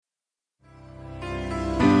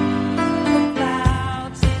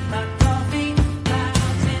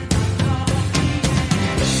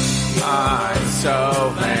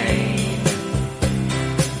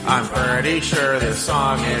pretty sure this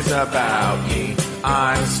song is about me.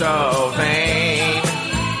 I'm so vain.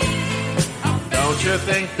 Don't you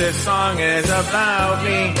think this song is about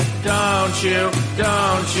me? Don't you,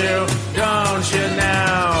 don't you, don't you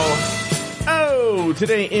now? Oh,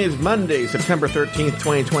 today is Monday, September 13th,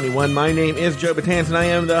 2021. My name is Joe Betance, and I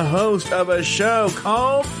am the host of a show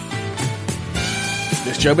called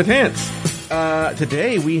This Joe Betance.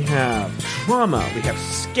 Today we have drama, we have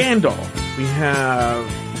scandal, we have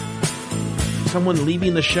someone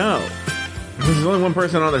leaving the show. If there's only one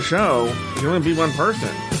person on the show, there can only be one person.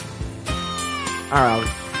 Alright,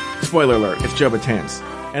 spoiler alert, it's Joe Betance.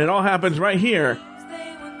 And it all happens right here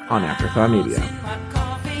on Afterthought Media.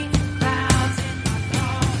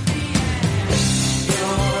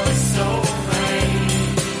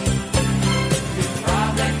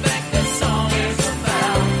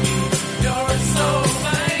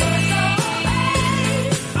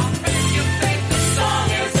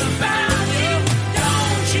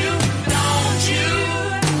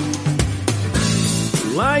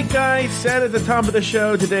 Like I said at the top of the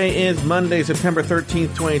show, today is Monday, September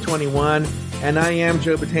 13th, 2021, and I am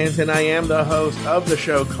Joe Betance, and I am the host of the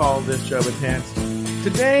show called This Joe Betance.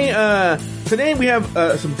 Today we have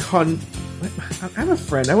I have a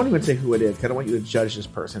friend, I won't even say who it is, because I don't want you to judge this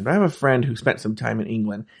person, but I have a friend who spent some time in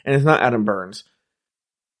England, and it's not Adam Burns.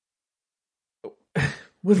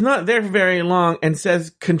 Was not there for very long and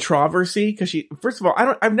says controversy, because first of all,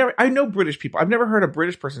 I know British people. I've never heard a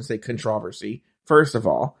British person say controversy, first of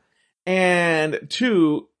all. And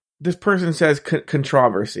two, this person says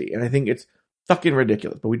controversy, and I think it's fucking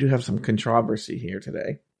ridiculous, but we do have some controversy here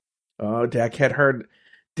today. Oh, Decade,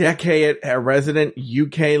 a resident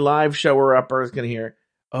UK live shower-upper is going to hear,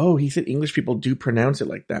 oh, he said English people do pronounce it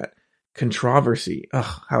like that. Controversy.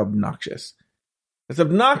 Ugh, how obnoxious. It's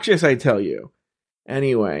obnoxious, I tell you.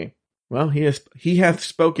 Anyway, well, he hath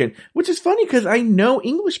spoken, which is funny because I know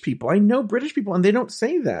English people, I know British people, and they don't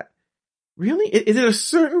say that. Really? Is it a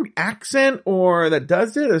certain accent or that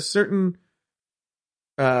does it? A certain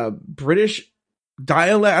British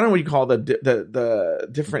dialect? I don't know what you call the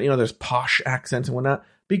different, there's posh accents and whatnot.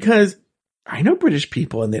 Because I know British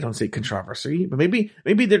people and they don't say controversy, but maybe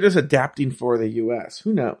they're just adapting for the US.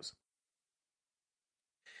 Who knows?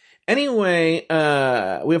 Anyway,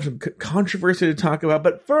 we have some controversy to talk about.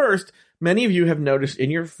 But first, many of you have noticed in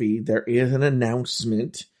your feed there is an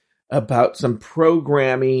announcement about some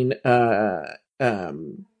programming. I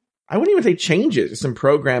wouldn't even say changes. Some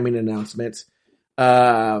programming announcements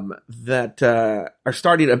that are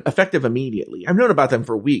starting effective immediately. I've known about them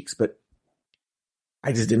for weeks, but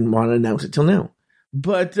I just didn't want to announce it till now.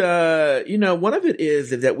 But one of it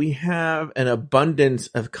is that we have an abundance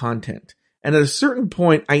of content. And at a certain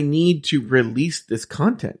point, I need to release this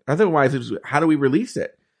content. Otherwise, how do we release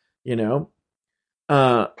it?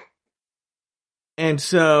 And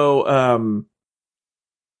so,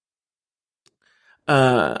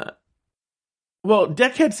 well,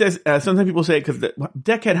 Deckhead says, sometimes people say it because,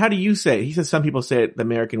 Deckhead, how do you say it? He says some people say it the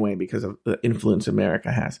American way because of the influence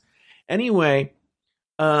America has. Anyway,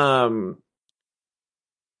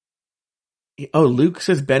 Luke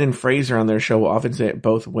says Ben and Fraser on their show will often say it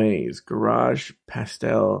both ways. Garage,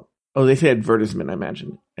 pastel. Oh, they say advertisement, I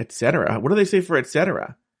imagine. Etc. What do they say for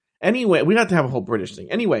etc.? Anyway, we got to have a whole British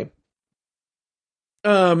thing. Anyway.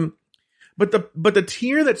 But the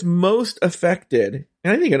tier that's most affected,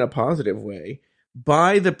 and I think in a positive way,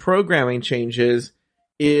 by the programming changes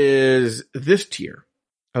is this tier.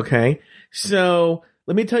 Okay? So,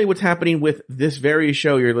 let me tell you what's happening with this very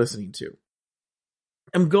show you're listening to.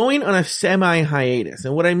 I'm going on a semi-hiatus.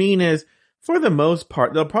 And what I mean is, for the most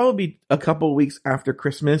part, there'll probably be a couple weeks after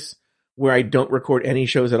Christmas where I don't record any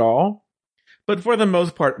shows at all. But for the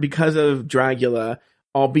most part, because of Dragula,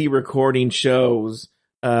 I'll be recording shows.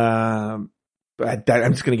 I'm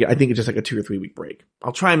just going to I think it's just like a 2 or 3 week break.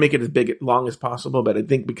 I'll try and make it as long as possible, but I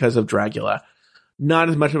think because of Dragula, not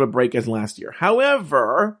as much of a break as last year.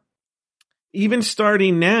 However, even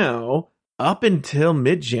starting now, up until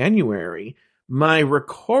mid-January, my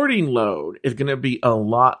recording load is going to be a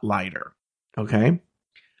lot lighter. Okay.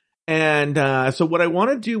 And, so what I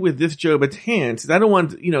want to do with this Joe Betance is I don't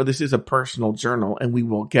want, this is a personal journal and we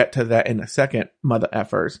will get to that in a second, mother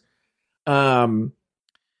effers.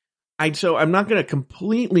 So I'm not going to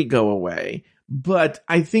completely go away, but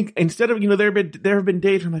I think instead of, there have been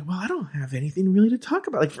days where I'm like, well, I don't have anything really to talk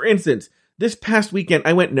about. Like, for instance, this past weekend,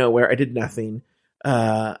 I went nowhere. I did nothing.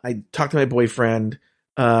 I talked to my boyfriend,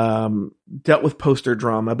 dealt with poster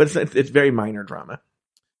drama, but it's very minor drama,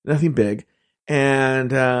 nothing big.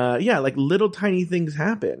 And, like little tiny things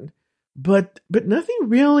happened, but nothing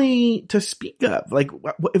really to speak of. Like,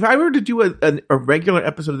 if I were to do a regular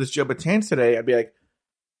episode of this Joe Betance today, I'd be like,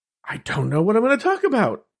 I don't know what I'm going to talk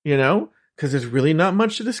about, because there's really not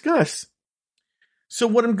much to discuss. So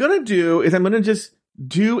what I'm going to do is I'm going to just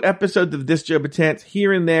do episodes of this Joe Betance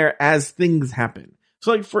here and there as things happen.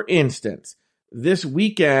 So, like, for instance, this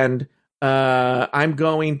weekend, I'm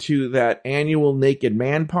going to that annual Naked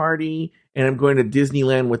Man party, and I'm going to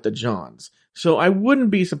Disneyland with the Johns. So I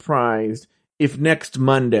wouldn't be surprised if next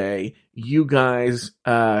Monday you guys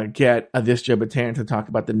get a This Joe Betance to talk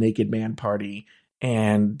about the Naked Man party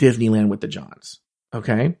and Disneyland with the Johns.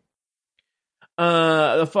 Okay?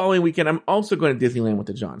 The following weekend, I'm also going to Disneyland with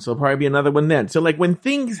the Johns. So it'll probably be another one then. So, like, when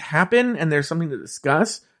things happen and there's something to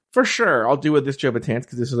discuss, for sure, I'll do a This Joe Betance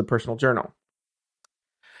because this is a personal journal.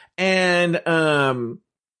 And,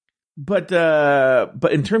 but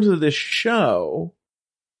in terms of this show,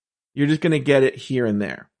 you're just going to get it here and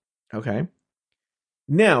there. Okay.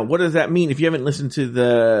 Now, what does that mean? If you haven't listened to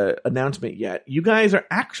the announcement yet, you guys are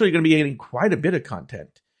actually going to be getting quite a bit of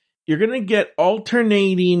content. You're going to get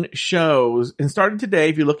alternating shows, and starting today,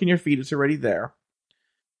 if you look in your feed, it's already there.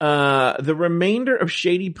 The remainder of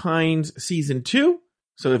Shady Pines season 2.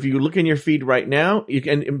 So if you look in your feed right now, you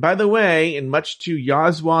can, and by the way, and much to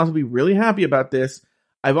Yazwaz will be really happy about this,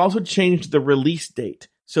 I've also changed the release date.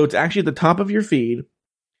 So it's actually at the top of your feed.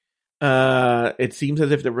 It seems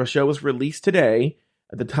as if the show was released today.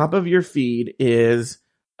 At the top of your feed is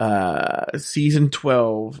season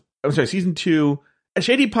 2,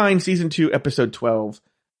 Shady Pine season 2, episode 12,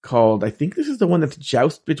 called, I think this is the one that's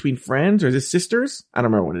Joust Between Friends, or is it Sisters? I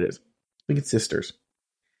don't remember what it is. I think it's Sisters.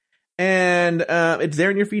 And it's there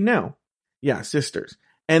in your feed now. Yeah, Sisters.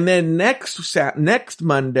 And then next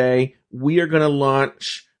Monday, we are going to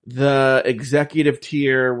launch the executive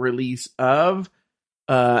tier release of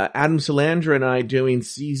Adam Salandra and I doing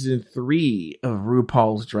season 3 of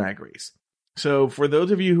RuPaul's Drag Race. So for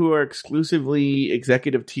those of you who are exclusively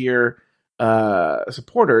executive tier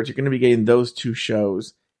supporters, you're going to be getting those 2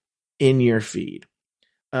 shows in your feed.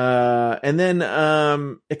 And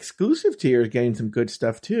then exclusive tier is getting some good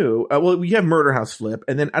stuff too. Well, we have Murder House Flip,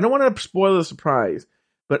 and then I don't want to spoil the surprise,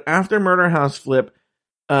 but after Murder House Flip,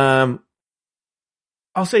 I'll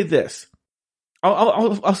say this.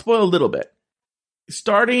 I'll spoil a little bit.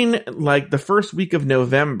 Starting like the first week of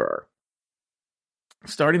November,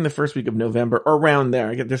 or around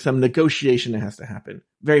there, there's some negotiation that has to happen.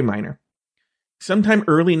 Very minor. Sometime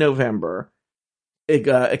early November,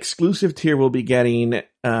 exclusive tier will be getting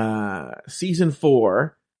season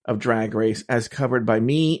 4 of Drag Race as covered by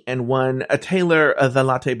me and Taylor, the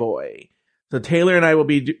Latte Boy. So Taylor and I will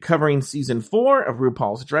be covering season 4 of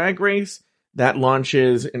RuPaul's Drag Race. That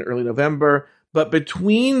launches in early November. But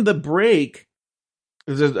between the break,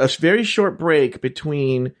 there's a very short break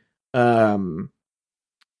between Murder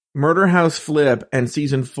House Flip and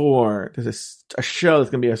season 4. There's a show that's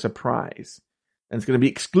going to be a surprise. And it's going to be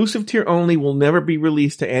exclusive tier only, will never be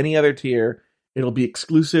released to any other tier. It'll be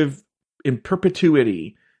exclusive in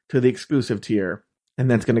perpetuity to the exclusive tier.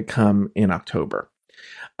 And that's going to come in October.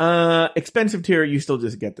 Expensive tier, you still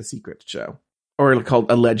just get the secret show. Or it's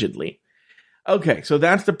called Allegedly. Okay, so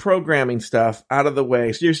that's the programming stuff out of the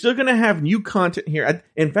way. So you're still going to have new content here.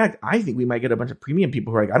 In fact, I think we might get a bunch of premium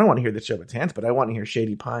people who are like, I don't want to hear the show Betance, but I want to hear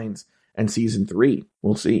Shady Pines and season 3.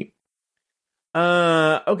 We'll see.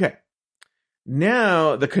 Okay.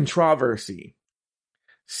 Now the controversy.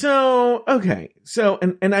 So, okay. So,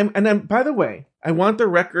 and I'm, by the way, I want the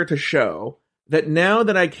record to show that now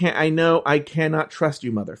that I know I cannot trust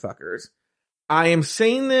you motherfuckers. I am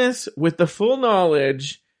saying this with the full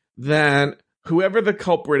knowledge that whoever the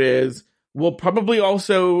culprit is will probably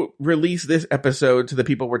also release this episode to the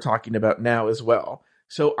people we're talking about now as well.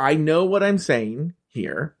 So I know what I'm saying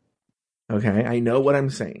here. Okay. I know what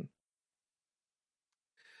I'm saying.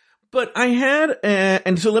 But I had,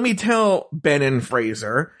 and so let me tell Ben and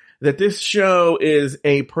Fraser that this show is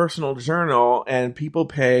a personal journal and people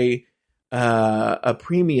pay a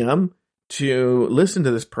premium to listen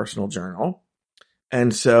to this personal journal.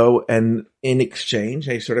 And so, and in exchange,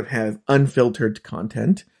 I sort of have unfiltered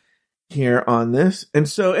content here on this. And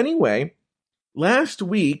so anyway, last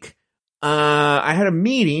week, I had a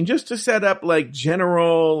meeting just to set up like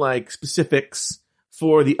general, like specifics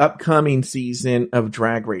for the upcoming season of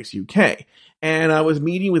Drag Race UK. And I was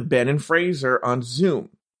meeting with Ben and Fraser on Zoom.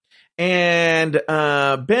 And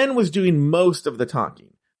Ben was doing most of the talking.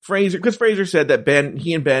 Because Fraser said that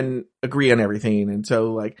he and Ben agree on everything. And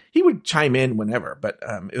so like he would chime in whenever, but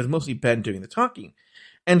it was mostly Ben doing the talking.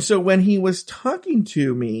 And so when he was talking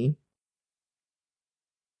to me,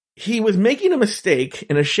 he was making a mistake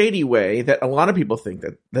in a shady way that a lot of people think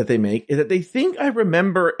that they make, is that they think I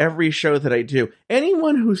remember every show that I do.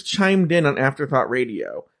 Anyone who's chimed in on Afterthought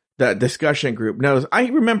Radio, the discussion group, knows I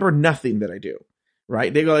remember nothing that I do,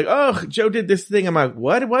 right? They go like, oh, Joe did this thing. I'm like,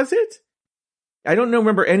 what was it? I don't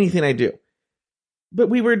remember anything I do. But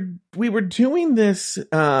we were doing this,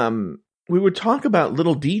 we would talk about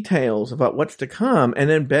little details about what's to come, and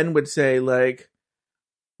then Ben would say like,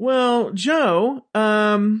 well, Joe,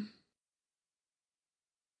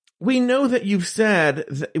 we know that you've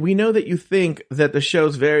said, we know that you think that the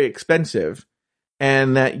show's very expensive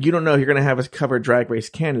and that you don't know if you're going to have us cover Drag Race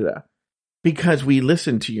Canada because we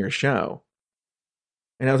listened to your show.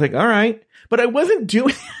 And I was like, all right. But I wasn't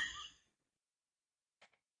doing...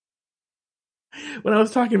 When I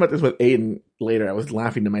was talking about this with Aiden later, I was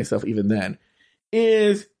laughing to myself even then,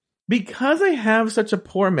 is because I have such a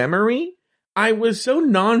poor memory, I was so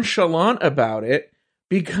nonchalant about it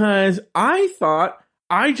because I thought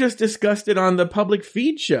I just discussed it on the public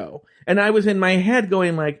feed show. And I was in my head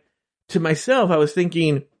going like, to myself, I was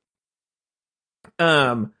thinking,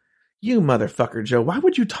 you motherfucker, Joe, why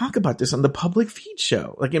would you talk about this on the public feed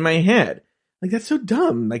show? Like in my head, like that's so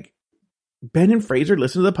dumb. Like Ben and Fraser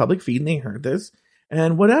listened to the public feed and they heard this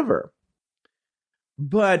and whatever.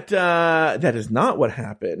 But that is not what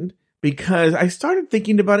happened, because I started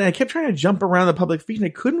thinking about it. I kept trying to jump around the public feed and I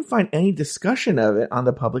couldn't find any discussion of it on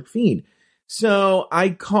the public feed. So I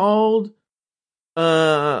called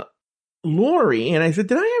Lori and I said,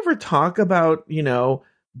 did I ever talk about,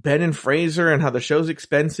 Ben and Fraser and how the show's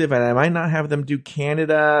expensive and I might not have them do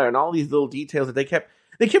Canada and all these little details that they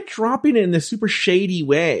kept dropping it in this super shady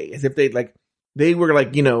way, as if they were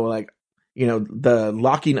the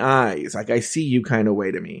locking eyes, like I see you kind of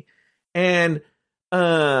way to me. And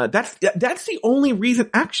that's the only reason.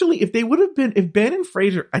 Actually, if Ben and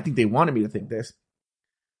Fraser, I think they wanted me to think this.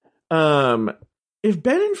 If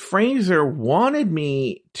Ben and Fraser wanted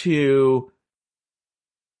me to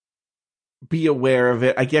be aware of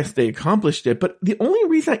it, I guess they accomplished it. But the only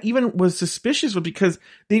reason I even was suspicious was because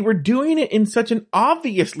they were doing it in such an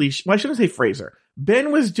obviously, well, I shouldn't say Fraser.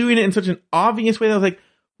 Ben was doing it in such an obvious way that I was like,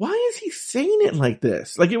 why is he saying it like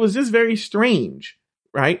this? Like, it was just very strange,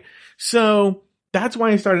 right? So that's why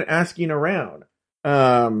I started asking around.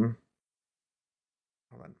 Hold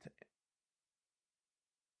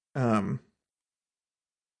on.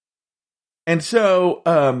 And so,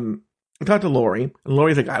 I talked to Lori, and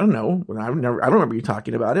Lori's like, I don't know. I don't remember you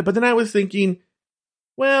talking about it. But then I was thinking,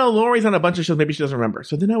 well, Lori's on a bunch of shows. Maybe she doesn't remember.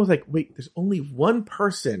 So then I was like, wait, there's only one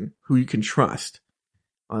person who you can trust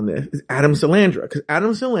on this, is Adam Salandra. Because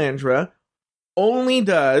Adam Salandra only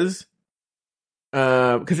does,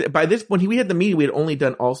 because by this, when we had the meeting, we had only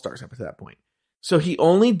done All Stars up to that point. So he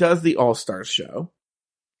only does the All Stars show.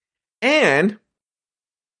 And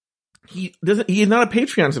he is not a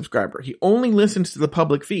Patreon subscriber. He only listens to the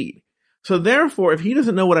public feed. So therefore, if he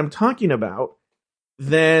doesn't know what I'm talking about,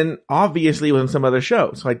 then obviously it was on some other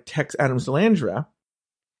show. So I text Adam Salandra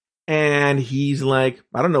and he's like,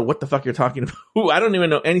 I don't know what the fuck you're talking about. I don't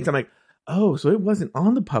even know anything. I'm like, oh, so it wasn't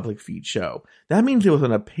on the public feed show. That means it was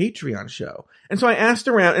on a Patreon show. And so I asked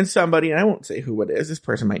around, and somebody, and I won't say who it is, this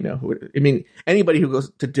person might know who it is. I mean, anybody who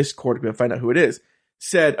goes to Discord can find out who it is,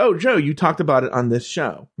 said, oh, Joe, you talked about it on this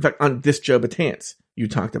show. In fact, on this Joe Betance, you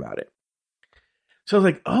talked about it. So I was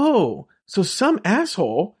like, oh, so some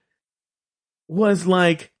asshole was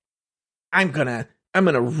like, I'm gonna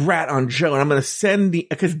rat on Joe and I'm gonna send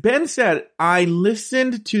because Ben said, I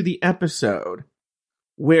listened to the episode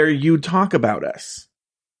where you talk about us.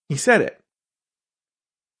 He said it.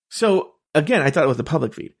 So again, I thought it was the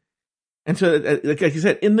public feed. And so, like you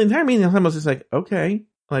said, in the entire meeting, I was just like, okay,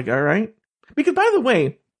 like, all right. Because by the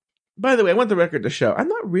way, I want the record to show, I'm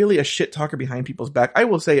not really a shit talker behind people's back. I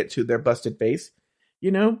will say it to their busted face,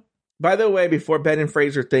 By the way, before Ben and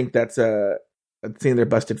Fraser think that's seeing their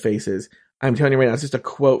busted faces, I'm telling you right now, it's just a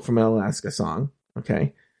quote from an Alaska song.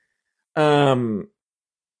 Okay. And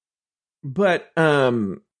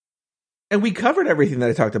we covered everything that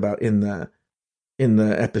I talked about in the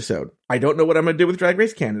episode. I don't know what I'm going to do with Drag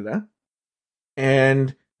Race Canada,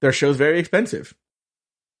 and their show's very expensive.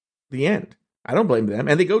 The end. I don't blame them,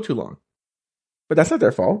 and they go too long. But that's not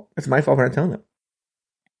their fault. It's my fault for not telling them.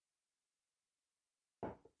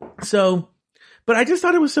 So, but I just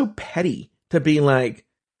thought it was so petty to be like,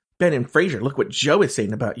 Ben and Fraser, look what Joe is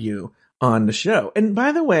saying about you on the show. And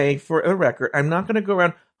by the way, for a record, I'm not going to go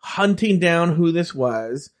around hunting down who this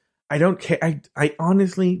was. I don't care. I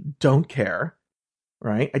honestly don't care.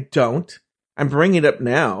 Right? I don't. I'm bringing it up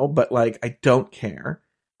now, but like, I don't care.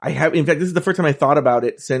 In fact, this is the first time I thought about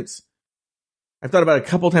it since I've thought about it a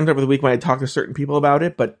couple times over the week when I talked to certain people about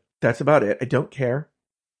it, but That's about it. I don't care.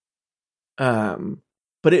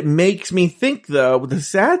 But it makes me think, though, the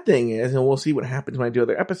sad thing is, and we'll see what happens when I do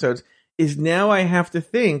other episodes, is now I have to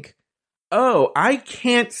think, oh, I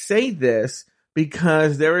can't say this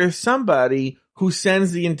because there is somebody who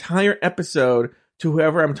sends the entire episode to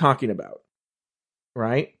whoever I'm talking about.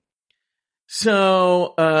 Right?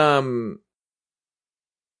 So I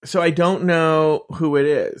don't know who it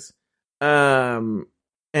is. And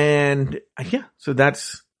yeah, so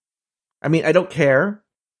that's, I mean, I don't care.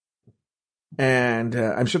 And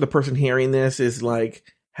I'm sure the person hearing this is like,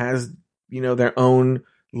 has, their own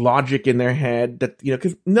logic in their head that,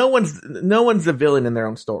 because no one's the villain in their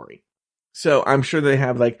own story. So I'm sure they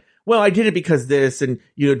have like, well, I did it because this, and,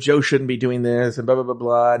 Joe shouldn't be doing this, and blah, blah, blah,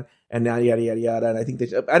 blah, and now yada, yada, yada. And I think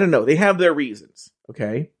I don't know. They have their reasons.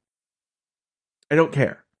 Okay. I don't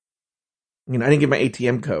care. I didn't give my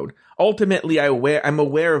ATM code. Ultimately, I'm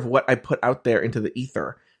aware of what I put out there into the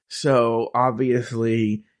ether. So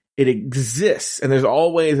obviously it exists, and there's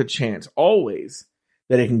always a chance, always,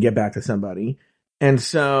 that it can get back to somebody. And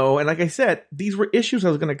so, and like I said, these were issues I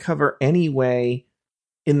was going to cover anyway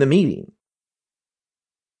in the meeting.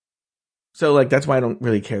 So like, that's why I don't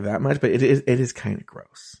really care that much, but it is kind of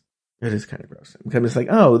gross. It is kind of gross. I'm just like,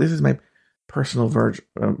 oh, this is my personal Virgil.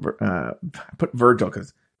 I put Virgil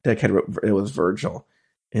because Deckhead wrote it was Virgil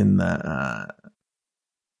in the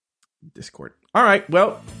Discord. All right,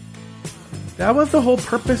 well, that was the whole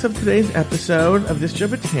purpose of today's episode of this Joe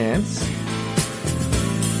Betance.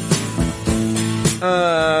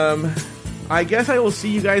 I guess I will see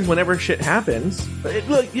you guys whenever shit happens. But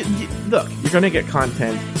look, you're going to get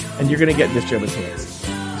content, and you're going to get this Joe Betance.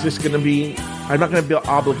 It's just going to be, I'm not going to be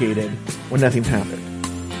obligated when nothing's happened.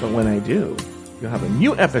 But when I do, you'll have a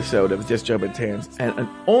new episode of This Joe Betance, and it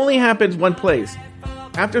only happens one place: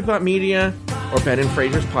 Afterthought Media or Ben and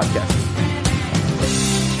Fraser's podcast.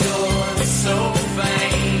 You're so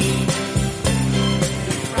vain.